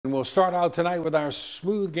And we'll start out tonight with our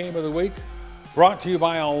Smooth Game of the Week, brought to you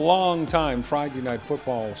by a long-time Friday Night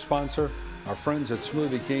Football sponsor, our friends at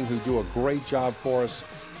Smoothie King, who do a great job for us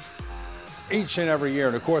each and every year.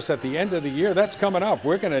 And, of course, at the end of the year, that's coming up.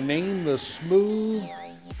 We're going to name the Smooth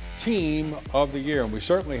Team of the Year. And we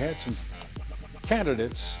certainly had some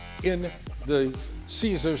candidates in the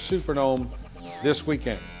Caesars Superdome this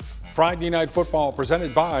weekend. Friday Night Football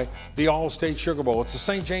presented by the All-State Sugar Bowl. It's the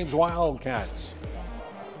St. James Wildcats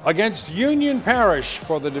against Union Parish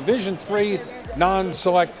for the Division III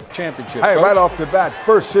non-select championship. Hey, Coach? right off the bat,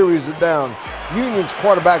 first series is down. Union's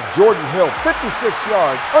quarterback, Jordan Hill, 56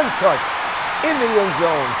 yards, untouched, in the end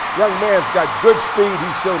zone. Young man's got good speed.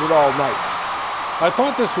 He showed it all night. I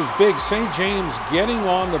thought this was big. St. James getting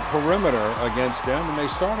on the perimeter against them, and they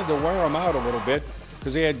started to wear them out a little bit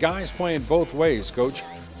because they had guys playing both ways, Coach.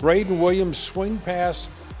 Braden Williams swing pass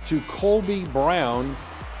to Colby Brown,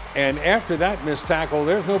 and after that missed tackle,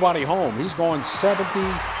 there's nobody home. He's going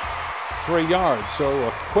 73 yards. So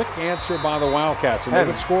a quick answer by the Wildcats, and they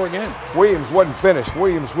would score again. Williams wasn't finished.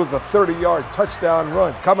 Williams with a 30-yard touchdown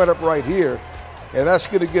run coming up right here, and that's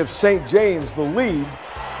going to give St. James the lead.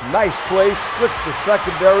 Nice play, splits the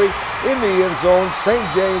secondary in the end zone. St.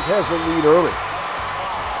 James has a lead early.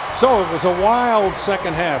 So it was a wild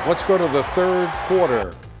second half. Let's go to the third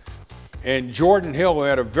quarter. And Jordan Hill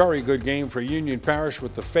had a very good game for Union Parish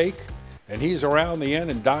with the fake, and he's around the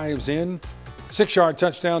end and dives in. 6-yard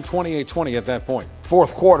touchdown, 28-20 at that point.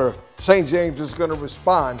 Fourth quarter, St. James is going to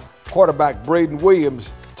respond. Quarterback Braden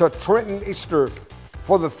Williams to Trenton Easter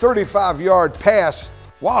for the 35-yard pass.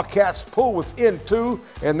 Wildcats pull within 2,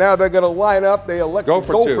 and now they're going to line up. They elect to go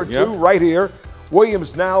for two right here.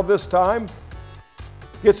 Williams now this time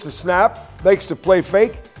gets the snap, makes the play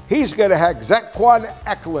fake. He's going to have Zaquan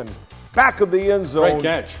Eklund back of the end zone. Great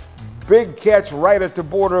catch. Big catch right at the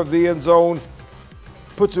border of the end zone.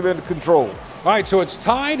 Puts him into control. All right, so it's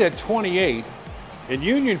tied at 28, and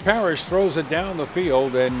Union Parish throws it down the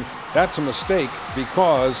field, and that's a mistake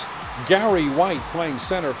because Gary White, playing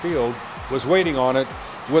center field, was waiting on it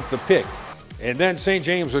with the pick. And then St.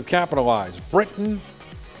 James would capitalize. Britton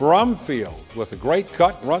Brumfield with a great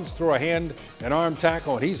cut, runs through a hand and arm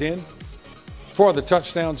tackle, and he's in for the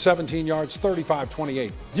touchdown, 17 yards,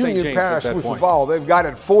 35-28. Union Parish with the ball. They've got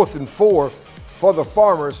it 4th and 4 for the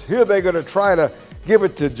Farmers. Here they're going to try to give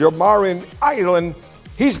it to Jamarian Island.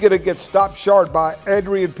 He's going to get stopped short by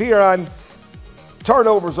Adrian Piron.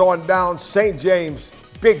 Turnovers on down. St. James,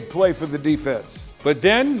 big play for the defense. But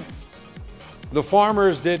then the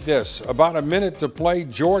Farmers did this. About a minute to play,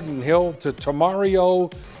 Jordan Hill to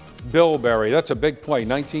Tamario Bilberry. That's a big play,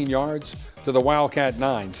 19 yards to the Wildcat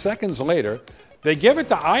 9. Seconds later, they give it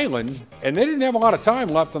to Island, and they didn't have a lot of time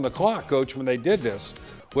left on the clock, Coach, when they did this,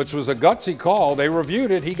 which was a gutsy call. They reviewed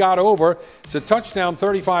it. He got over. It's a touchdown,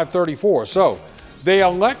 35-34. So they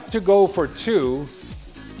elect to go for 2,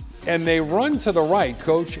 and they run to the right,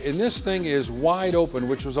 Coach, and this thing is wide open,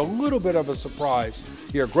 which was a little bit of a surprise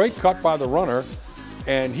here. Great cut by the runner,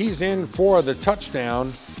 and he's in for the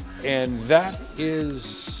touchdown, and that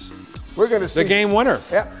is we're going to see the game winner.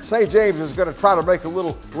 Yep, St. James is going to try to make a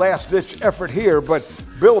little last-ditch effort here, but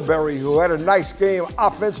Bilberry, who had a nice game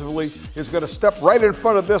offensively, is going to step right in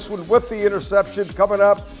front of this one with the interception coming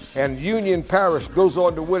up, and Union Parish goes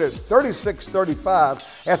on to win it 36-35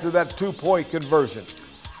 after that 2-point conversion.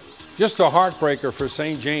 Just a heartbreaker for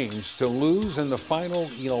St. James to lose in the final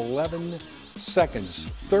 11 seconds,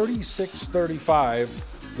 36-35,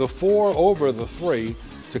 the 4 over the 3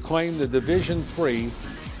 to claim the Division III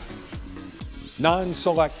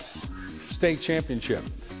non-select state championship.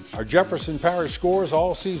 Our Jefferson Parish scores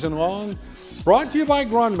all season long, brought to you by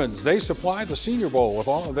Grunman's. They supply the Senior Bowl with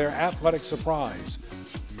all of their athletic supplies.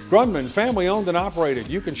 Grunman, family owned and operated.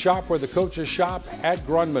 You can shop where the coaches shop at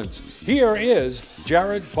Grunman's. Here is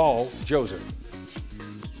Jared Paul Joseph.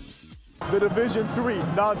 The Division III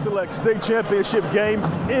non-select state championship game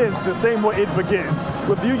ends the same way it begins,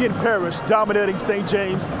 with Union Parish dominating St.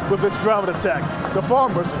 James with its ground attack. The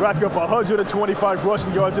Farmers rack up 125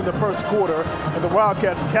 rushing yards in the first quarter, and the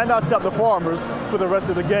Wildcats cannot stop the Farmers for the rest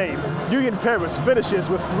of the game. Union Parish finishes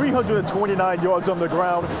with 329 yards on the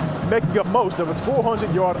ground, making up most of its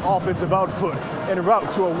 400-yard offensive output en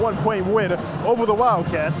route to a 1-point win over the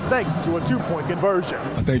Wildcats thanks to a 2-point conversion.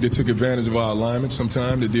 I think they took advantage of our alignment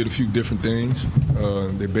sometime. They did a few different things.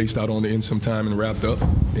 They based out on the end sometime and wrapped up.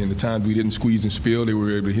 And the times we didn't squeeze and spill, they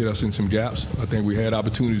were able to hit us in some gaps. I think we had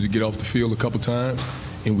opportunities to get off the field a couple times,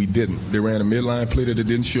 and we didn't. They ran a midline play that they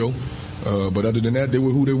didn't show. But other than that, they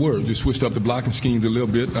were who they were. Just switched up the blocking schemes a little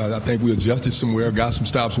bit. I think we adjusted somewhere, got some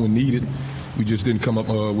stops when needed. we just didn't come up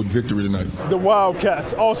with victory tonight. The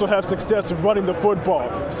Wildcats also have success running the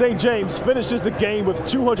football. St. James finishes the game with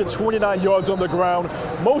 229 yards on the ground,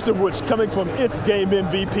 most of which coming from its game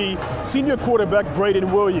MVP, senior quarterback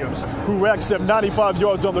Braden Williams, who racks up 95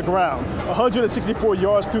 yards on the ground, 164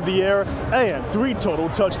 yards through the air, and 3 total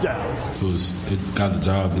touchdowns. It got the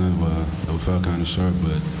job done, but we fell kind of short.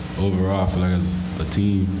 But overall, I feel like as a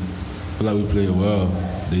team, I feel like we played well.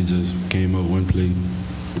 They just came up one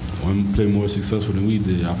play more successful than we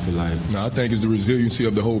did, I feel like. Now, I think it's the resiliency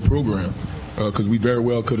of the whole program, because we very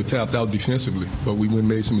well could have tapped out defensively, but we went and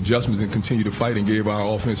made some adjustments and continued to fight and gave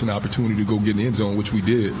our offense an opportunity to go get in the end zone, which we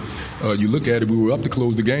did. You look at it, we were up to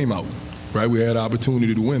close the game out. Right, we had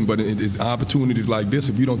opportunity to win, but it's opportunities like this.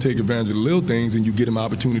 If you don't take advantage of the little things and you get them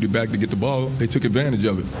opportunity back to get the ball, they took advantage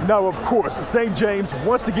of it. Now, of course, St. James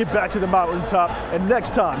wants to get back to the mountaintop and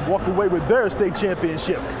next time walk away with their state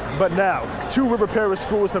championship. But now, 2 River Parish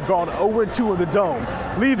schools have gone 0-2 in the Dome,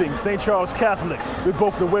 leaving St. Charles Catholic with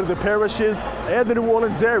both the weight of the parishes and the New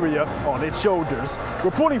Orleans area on its shoulders.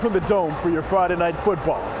 Reporting from the Dome for your Friday Night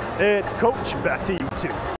Football. Ed, Coach, back to you two.